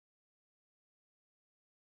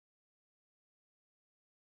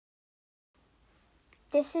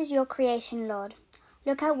This is your creation, Lord.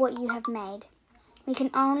 Look at what you have made. We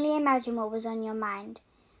can only imagine what was on your mind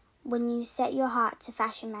when you set your heart to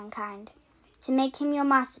fashion mankind, to make him your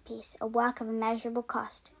masterpiece, a work of immeasurable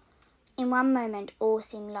cost. In one moment all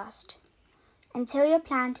seemed lost, until your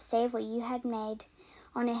plan to save what you had made,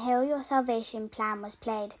 on a hill your salvation plan was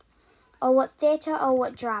played. Oh, what theatre, oh,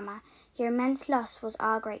 what drama, your immense loss was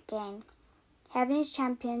our great gain. Heaven's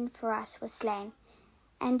champion for us was slain,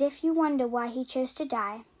 and if you wonder why he chose to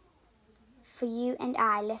die, for you and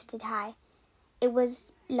I lifted high, it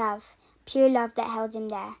was love, pure love that held him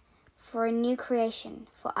there, for a new creation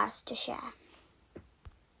for us to share.